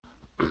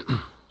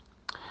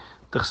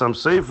The Chassam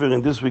Sofer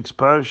in this week's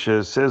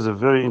parsha says a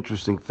very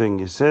interesting thing.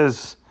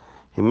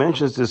 He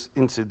mentions this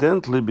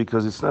incidentally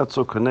because it's not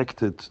so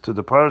connected to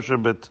the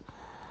parsha, but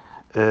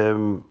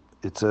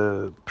it's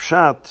a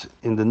pshat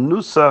in the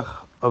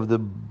nusach of the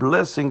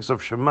blessings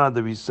of Shema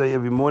that we say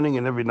every morning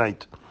and every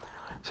night.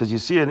 He says, you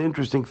see an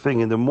interesting thing.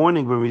 In the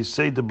morning when we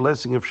say the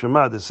blessing of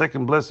Shema, the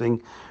second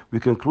blessing,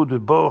 we conclude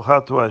with Baruch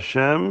Atu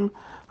Hashem,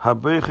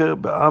 Habecher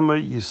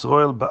Ba'amer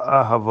Yisrael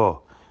Ba'ahavo.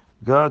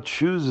 God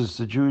chooses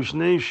the Jewish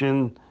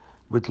nation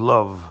with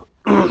love.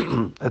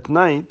 At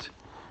night,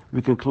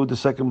 we conclude the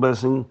second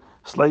blessing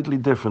slightly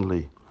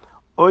differently.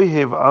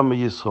 Oyev Am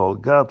Yisrael.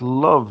 God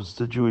loves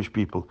the Jewish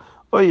people.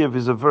 Oyev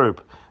is a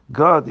verb.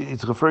 God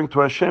is referring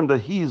to Hashem that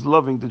He is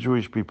loving the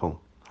Jewish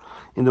people.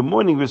 In the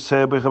morning we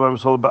say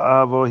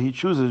He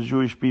chooses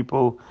Jewish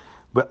people.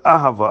 But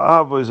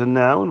Ahava is a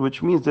noun,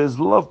 which means there's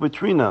love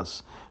between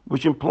us,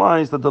 which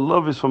implies that the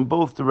love is from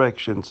both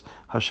directions.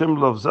 Hashem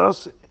loves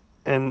us,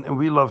 and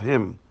we love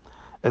Him.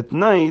 At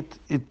night,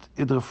 it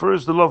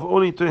refers the love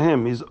only to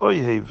Him. He's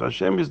Oyev.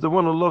 Hashem is the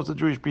one who loves the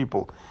Jewish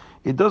people.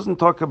 It doesn't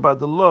talk about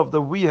the love that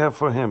we have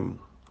for Him.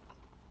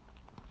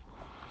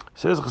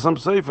 Says Chassam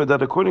Sofer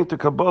that according to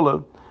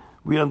Kabbalah,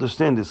 we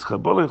understand this.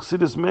 Kabbalah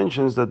Chassidus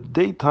mentions that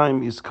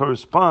daytime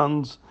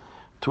corresponds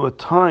to a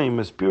time,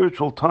 a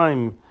spiritual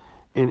time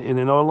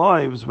in our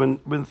lives when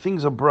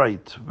things are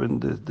bright, when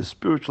the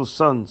spiritual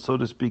sun, so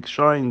to speak,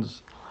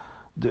 shines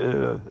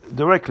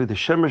directly. The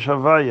Shemesh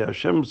Havaya,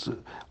 Hashem's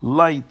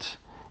light,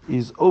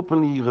 is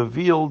openly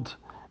revealed,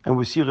 and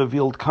we see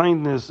revealed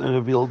kindness and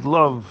revealed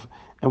love,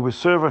 and we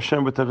serve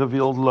Hashem with a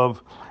revealed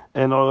love,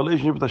 and our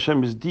relationship with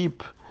Hashem is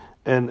deep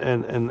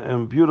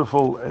and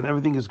beautiful, and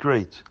everything is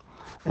great.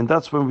 And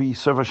that's when we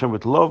serve Hashem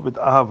with love, with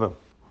ahava,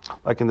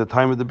 like in the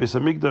time of the Beis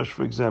Hamikdash,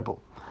 for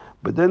example.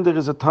 But then there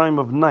is a time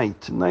of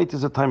night. Night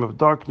is a time of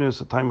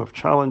darkness, a time of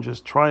challenges,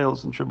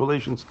 trials, and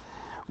tribulations,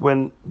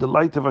 when the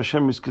light of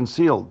Hashem is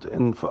concealed.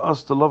 And for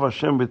us to love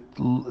Hashem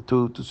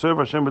to serve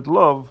Hashem with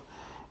love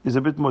is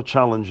a bit more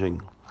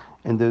challenging.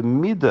 And the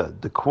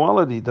midah, the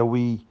quality that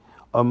we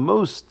are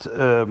most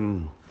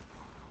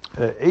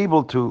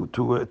able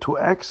to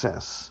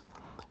access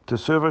to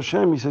serve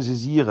Hashem, he says,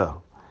 is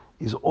yira,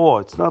 is awe.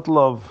 It's not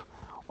love,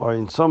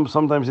 or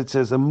sometimes it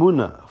says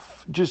emunah,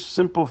 just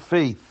simple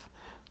faith,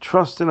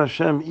 trust in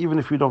Hashem even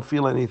if we don't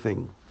feel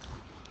anything.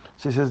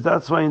 So he says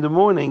that's why in the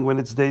morning when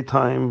it's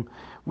daytime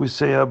we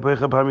say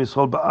Habecher B'Am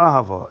Yisrael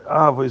Ba'ahava.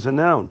 Ahava is a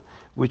noun,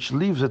 which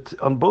leaves it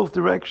on both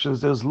directions.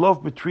 There's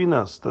love between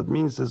us. That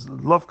means there's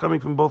love coming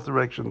from both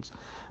directions.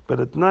 But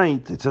at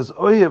night it says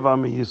Oyev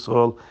Am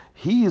Yisrael.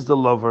 He is the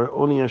lover,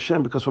 only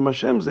Hashem, because from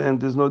Hashem's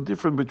end there's no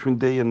difference between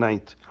day and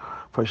night.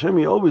 For Hashem,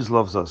 He always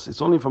loves us.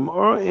 It's only from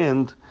our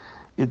end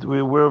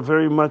we're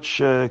very much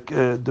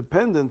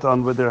dependent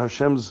on whether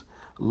Hashem's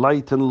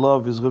light and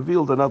love is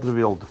revealed or not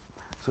revealed.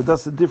 So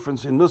that's the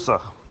difference in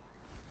Nusach.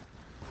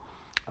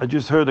 I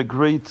just heard a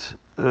great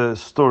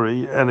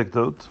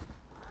anecdote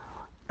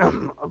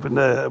of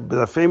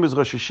a famous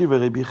Rosh Yeshiva,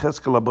 Rabbi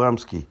Cheskel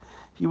Abramsky.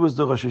 He was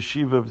the Rosh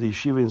Yeshiva of the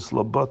yeshiva in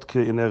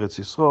Slobodka in Eretz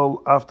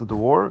Yisrael after the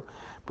war.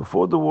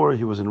 Before the war,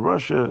 he was in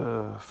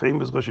Russia,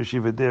 famous Rosh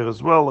Yeshiva there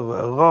as well,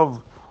 a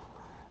Rav.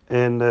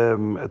 And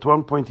at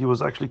one point, he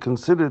was actually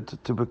considered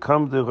to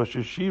become the Rosh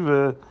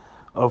Yeshiva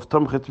of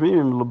Tomchet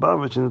Mimim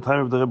Lubavitch in the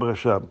time of the Rebbe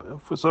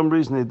Rashab. For some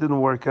reason, it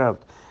didn't work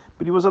out.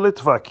 But he was a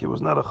Litvak. He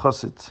was not a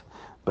Chassid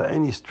by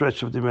any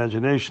stretch of the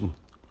imagination.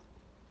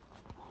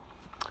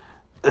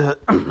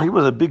 He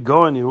was a big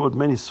Gaon. He wrote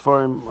many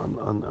Sfarim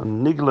on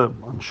Nigla,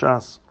 on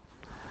Shas.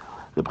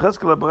 Reb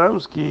Cheskel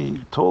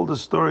Abramsky told the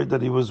story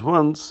that he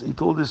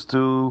told this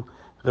to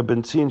Reb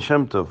Tzin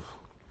Shem Tov,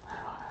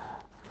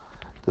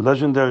 the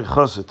legendary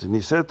Chassid, and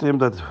he said to him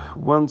that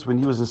once when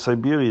he was in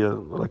Siberia,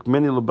 like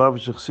many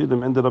Lubavitcher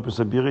Chassidim ended up in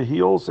Siberia,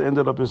 he also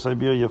ended up in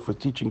Siberia for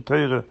teaching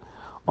Torah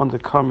on the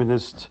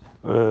communist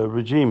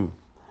regime.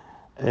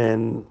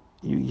 And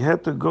you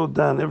had to go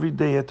down every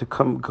day. You had to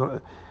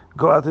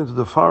go out into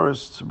the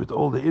forest with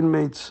all the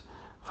inmates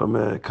from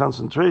a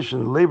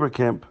concentration labor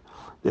camp.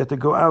 They had to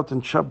go out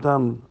and chop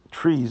down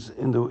trees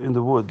in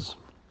the woods,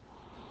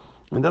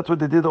 and that's what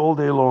they did all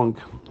day long.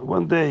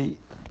 One day,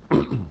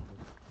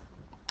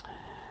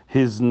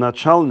 his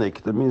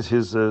nachalnik, that means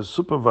his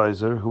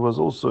supervisor, who was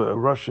also a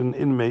Russian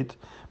inmate,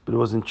 but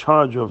was in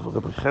charge of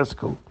Rabbi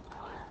Cheskel,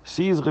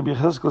 sees Rabbi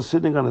Cheskel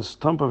sitting on a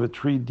stump of a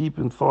tree deep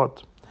in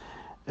thought.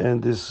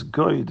 And this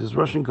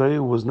Russian guy,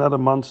 who was not a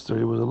monster,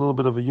 he was a little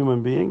bit of a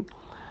human being,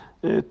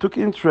 took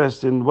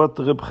interest in what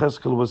Rabbi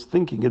Cheskel was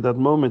thinking at that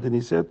moment. And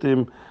he said to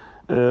him,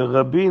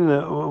 Rabin,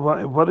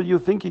 what are you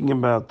thinking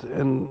about?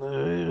 And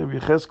Rabbi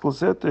Cheskel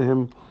said to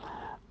him,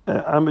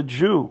 I'm a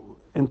Jew.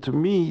 And to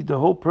me, the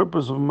whole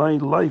purpose of my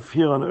life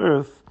here on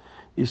earth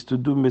is to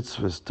do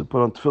mitzvahs, to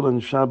put on tefillin,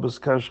 Shabbos,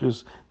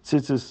 kashrus,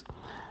 tzitzis.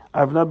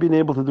 I've not been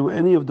able to do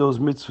any of those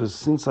mitzvahs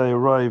since I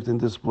arrived in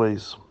this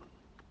place.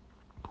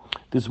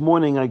 This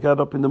morning, I got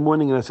up in the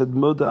morning and I said,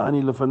 Moda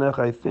ani lefanecha,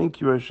 I thank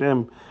you,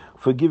 Hashem,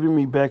 for giving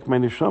me back my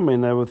neshama.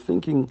 And I was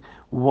thinking,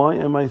 why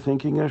am I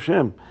thanking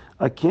Hashem?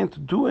 I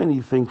can't do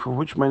anything for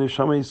which my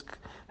neshama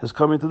has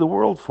come into the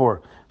world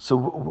for.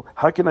 So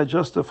how can I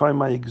justify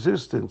my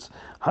existence?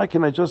 How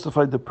can I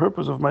justify the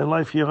purpose of my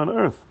life here on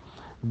earth?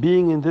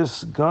 Being in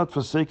this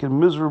God-forsaken,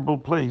 miserable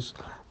place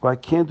where I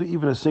can't do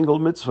even a single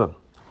mitzvah.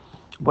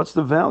 What's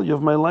the value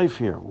of my life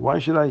here? Why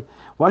should my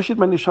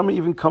neshama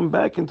even come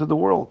back into the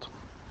world?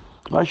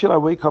 Why should I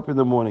wake up in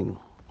the morning?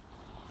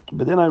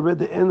 But then I read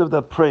the end of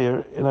that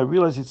prayer and I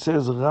realized it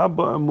says,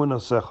 Rabba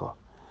amunasecha.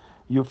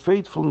 Your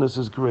faithfulness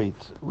is great,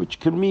 which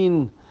can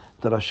mean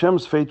that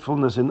Hashem's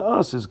faithfulness in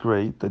us is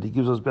great, that He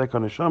gives us back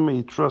on neshama,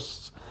 He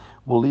trusts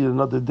we'll lead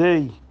another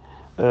day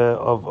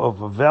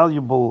of a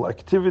valuable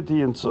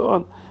activity and so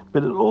on.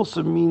 But it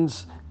also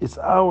means it's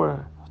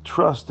our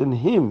trust in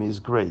Him is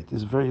great,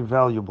 is very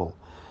valuable.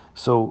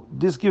 So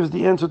this gives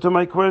the answer to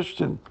my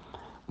question.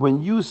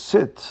 When you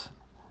sit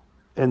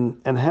and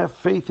have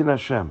faith in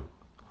Hashem,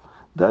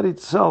 that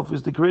itself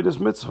is the greatest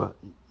mitzvah.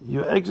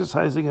 You're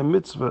exercising a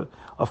mitzvah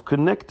of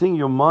connecting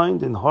your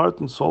mind and heart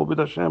and soul with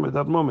Hashem at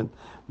that moment.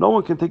 No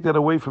one can take that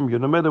away from you.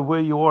 No matter where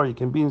you are, you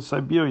can be in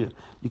Siberia,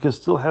 you can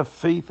still have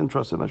faith and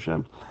trust in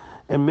Hashem.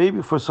 And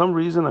maybe for some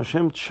reason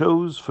Hashem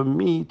chose for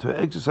me to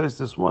exercise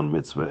this one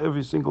mitzvah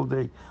every single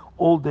day,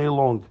 all day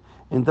long.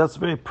 And that's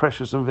very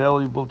precious and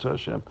valuable to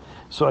Hashem.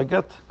 So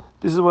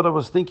this is what I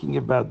was thinking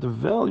about, the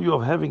value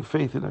of having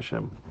faith in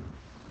Hashem.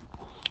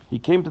 He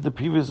came to the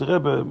previous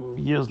Rebbe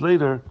years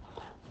later,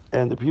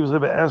 and the previous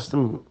Rebbe asked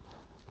him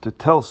to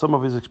tell some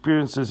of his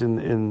experiences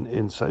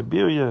in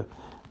Siberia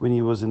when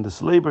he was in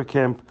this labor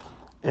camp,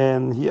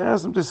 and he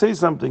asked him to say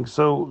something.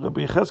 So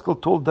Rabbi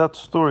Yecheskel told that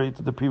story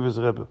to the previous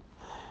Rebbe.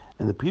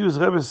 And the previous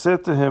Rebbe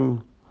said to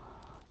him,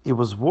 it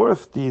was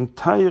worth the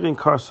entire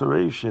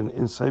incarceration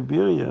in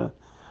Siberia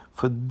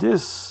for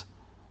this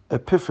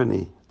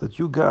epiphany that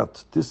you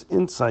got, this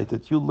insight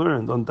that you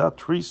learned on that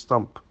tree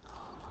stump,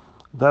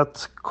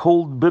 that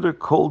cold, bitter,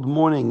 cold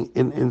morning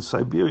in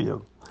Siberia.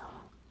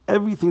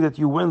 Everything that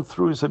you went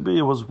through in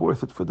Siberia was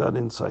worth it for that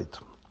insight.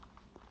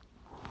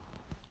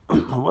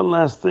 One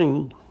last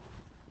thing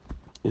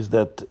is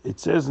that it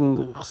says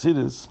in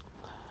Chassidus,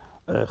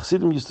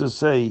 Chassidim used to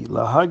say,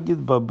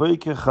 "Lahagid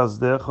ba'boker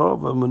chazdecha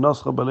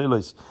v'munascha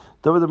b'leilos."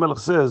 David HaMelech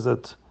says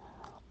that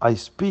I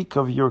speak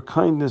of your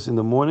kindness in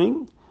the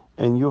morning,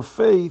 and your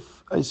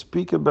faith I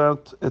speak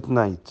about at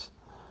night.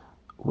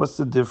 What's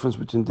the difference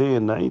between day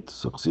and night?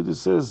 So Chassidus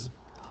says,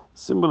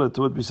 similar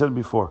to what we said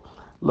before.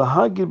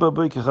 Lahagid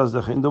ba'boker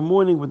chazdecha. In the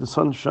morning when the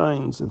sun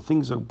shines and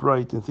things are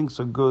bright and things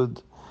are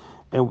good,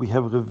 and we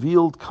have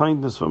revealed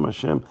kindness from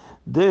Hashem,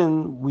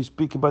 then we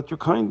speak about your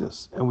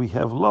kindness, and we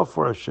have love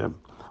for Hashem.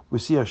 We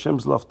see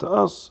Hashem's love to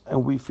us,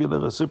 and we feel a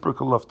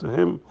reciprocal love to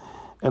Him,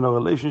 and our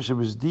relationship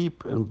is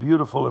deep and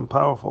beautiful and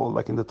powerful,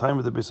 like in the time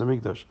of the Beis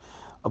Hamikdash.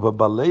 But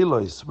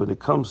baleilos, when it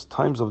comes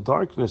times of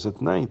darkness at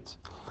night,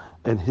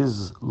 and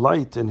His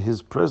light and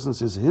His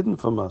presence is hidden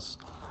from us,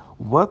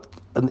 what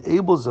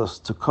enables us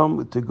to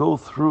go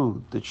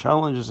through the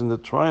challenges and the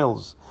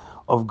trials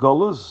of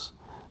Golus?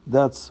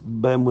 That's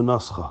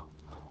be'emunascha,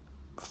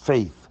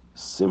 faith,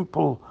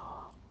 simple,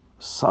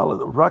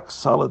 solid, rock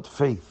solid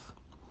faith.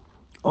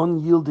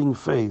 Unyielding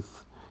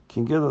faith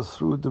can get us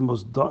through the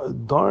most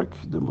dark,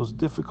 the most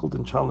difficult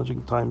and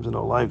challenging times in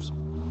our lives.